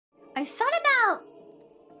I thought about,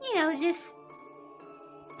 just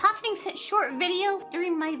posting such short videos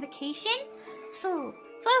during my vacation. So I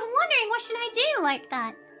was wondering, what should I do like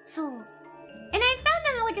that? And I found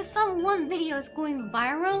that like some one video is going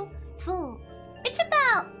viral. So it's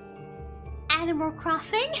about Animal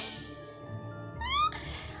Crossing.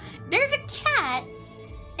 There's a cat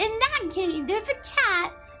in that game. There's a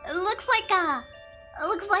cat. It looks like a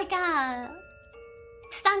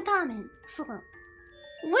Stankamen. So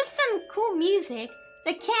with some cool music,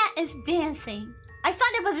 the cat is dancing. I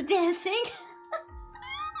thought it was dancing.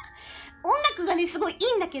 音楽がねすごいい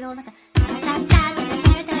いんだけど、なんかっていう風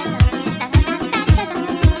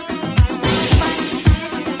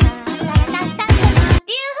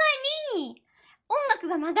に音楽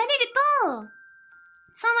が流れると、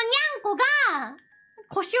そのにゃんこが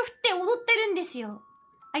腰を振って踊ってるんですよ。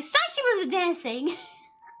I thought she was dancing.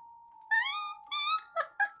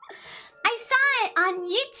 I saw it on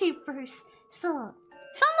YouTube first. So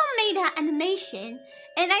someone made an animation,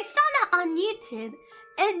 and I saw that on YouTube,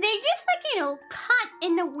 and they just cut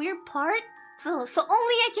in a weird part. So only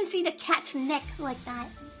I can see the cat's neck like that.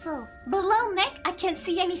 So below neck, I can't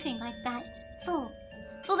see anything like that. So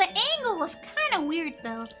the angle was kind of weird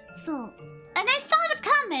though. And I saw the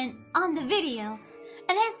comment on the video,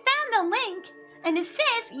 and I found the link, and it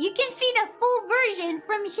says you can see the full version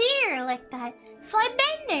from here like that. So I've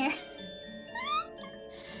been there.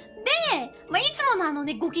 で、いつもの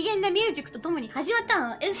ご機嫌なミュージックとともに始まった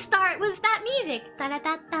の。It start with that music. タラ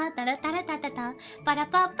タッタタラタラタタタパラ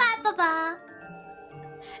パパパパ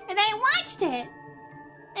And I watched it.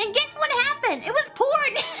 And guess what happened? It was porn.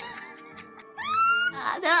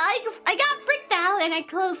 I got freaked out and I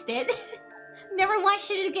closed it. Never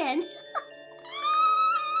watched it again.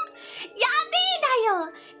 やべえだ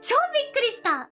よ。超びっくりした。